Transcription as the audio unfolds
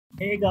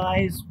Hey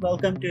guys,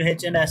 welcome to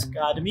H&S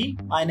Academy.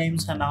 My name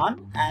is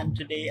Hanan and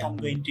today I'm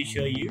going to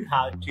show you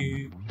how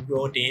to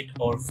rotate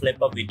or flip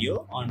a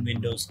video on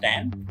Windows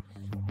 10.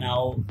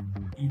 Now,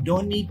 you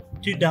don't need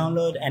to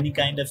download any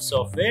kind of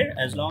software.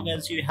 As long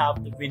as you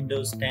have the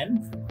Windows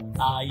 10,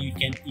 you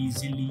can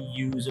easily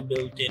use a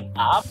built-in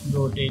app to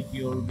rotate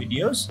your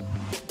videos.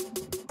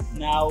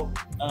 Now,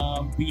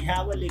 we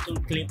have a little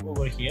clip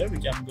over here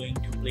which I'm going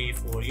to play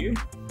for you.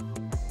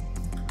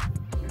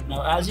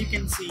 Now, as you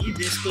can see,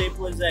 this clip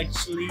was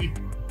actually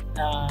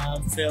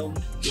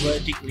filmed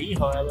vertically.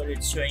 However,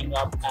 it's showing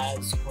up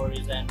as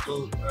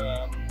horizontal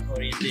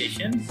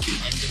orientation.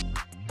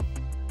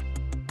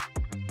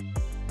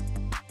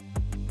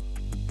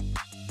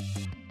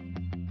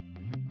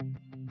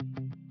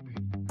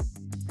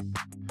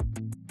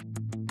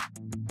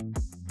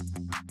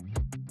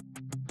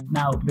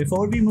 Now,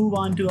 before we move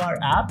on to our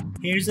app,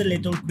 here's a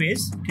little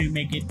quiz to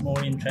make it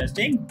more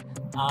interesting.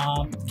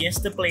 Guess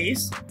the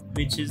place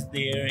which is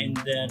there in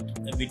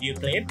that video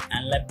clip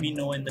and let me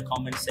know in the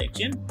comment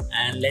section,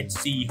 and let's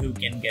see who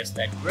can guess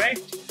that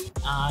correct.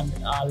 And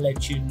I'll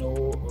let you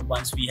know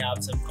once we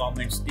have some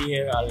comments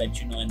there. I'll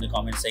let you know in the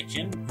comment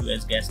section who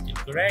has guessed it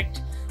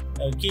correct.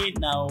 Okay,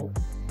 now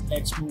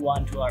let's move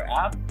on to our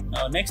app.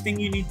 Now, next thing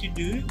you need to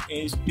do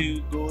is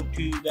to go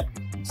to the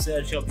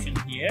search option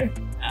here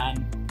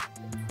and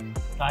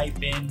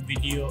type in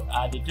video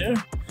editor,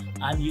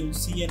 and you'll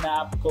see an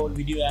app called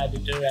Video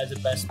Editor as a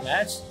best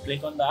match.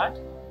 Click on that,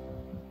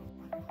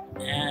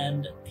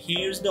 and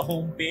here's the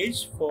home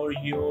page for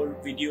your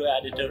Video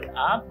Editor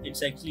app.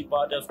 It's actually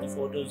part of the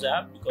Photos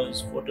app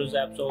because Photos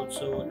apps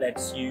also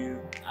lets you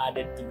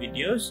edit the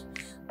videos.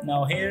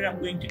 Now here I'm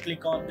going to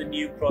click on the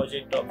new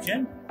project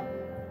option.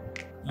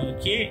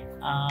 Okay,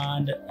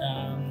 and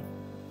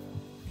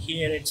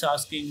here it's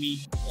asking me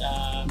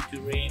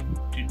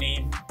to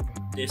name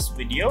this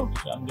video,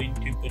 so I'm going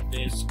to put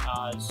this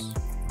as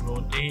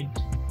rotate.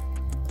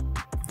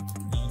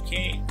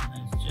 Okay,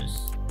 let's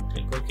just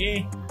click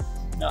OK.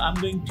 Now I'm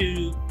going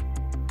to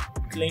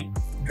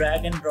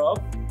drag and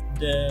drop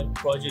the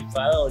project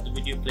file or the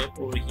video clip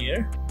over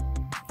here.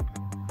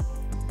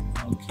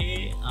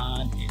 Okay,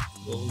 and it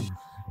will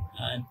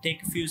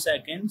take a few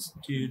seconds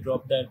to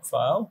drop that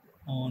file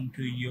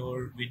onto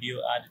your video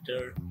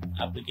editor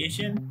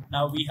application.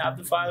 Now we have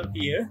the file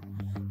here.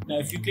 Now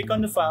if you click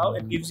on the file,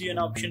 it gives you an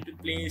option to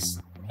place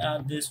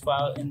this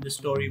file in the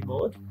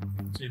storyboard.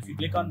 So if you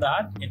click on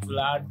that, it will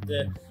add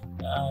the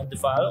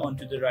file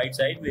onto the right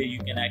side where you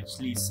can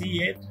actually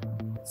see it.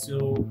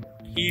 So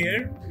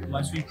here,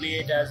 once we play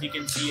it, as you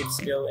can see, it's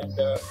still in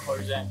the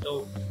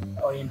horizontal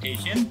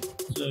orientation.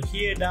 So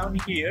here, down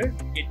here,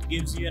 it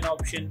gives you an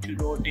option to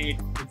rotate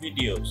the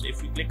video. So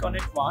if you click on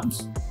it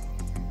once,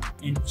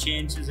 it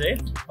changes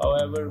it.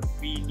 However,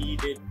 we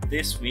need it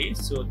this way.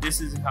 So this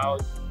is how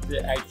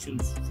the actual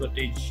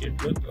footage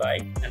should look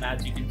like, and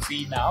as you can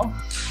see now,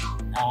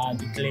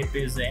 the clip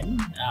is in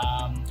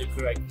the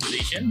correct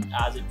position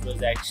as it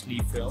was actually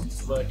filmed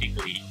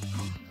vertically.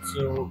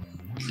 So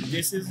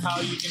this is how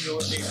you can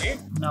rotate it.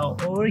 Now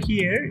over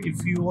here,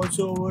 if you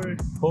also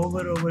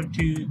hover over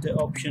to the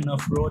option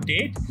of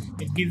rotate,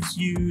 it gives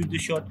you the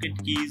shortcut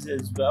keys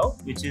as well,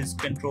 which is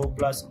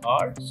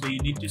Ctrl+R. So you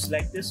need to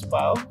select this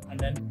file and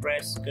then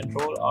press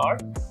Ctrl+R,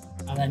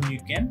 and then you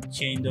can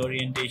change the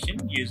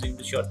orientation using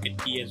the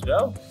shortcut key as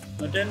well.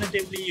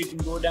 Alternatively, you can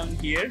go down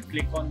here,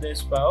 click on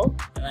this file,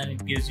 and then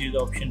it gives you the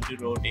option to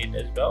rotate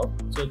as well.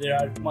 So there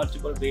are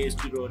multiple ways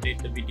to rotate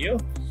the video,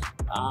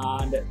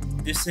 and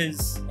this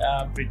is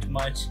pretty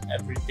much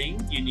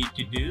everything you need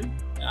to do.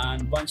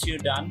 And once you're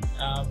done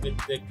with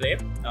the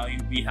clip, now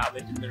we have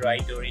it in the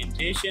right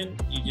orientation.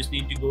 You just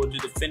need to go to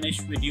the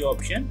finish video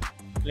option,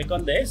 click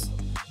on this.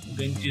 I'm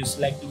going to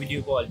select the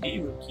video quality.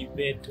 We'll keep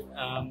it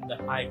the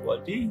high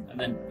quality, and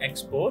then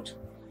export,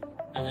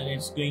 and then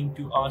it's going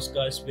to ask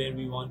us where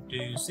we want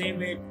to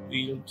save it.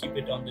 We'll keep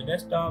it on the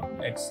desktop.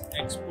 Let's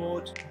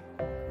export.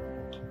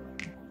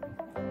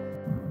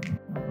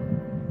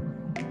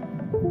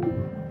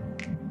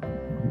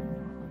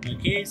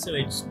 Okay, so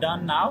it's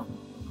done now,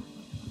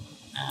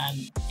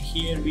 and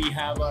here we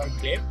have our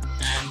clip,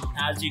 and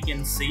as you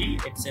can see,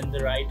 it's in the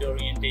right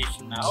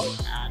orientation now,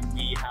 and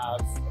we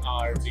have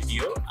our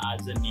video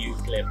as a new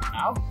clip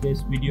now.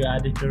 This Video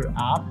Editor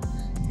app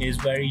is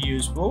very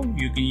useful.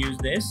 You can use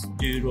this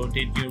to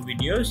rotate your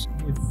videos.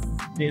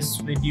 If this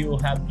video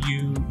helped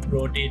you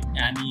rotate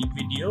any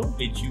video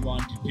which you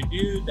wanted to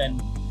do,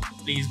 then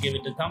please give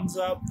it a thumbs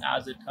up,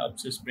 as it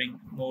helps us bring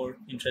more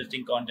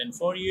interesting content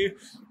for you.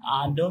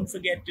 And don't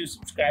forget to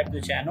subscribe to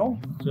the channel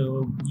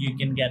so you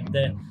can get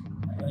the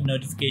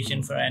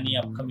notification for any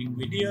upcoming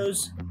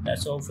videos.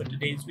 That's all for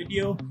today's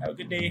video. Have a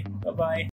good day. Bye bye.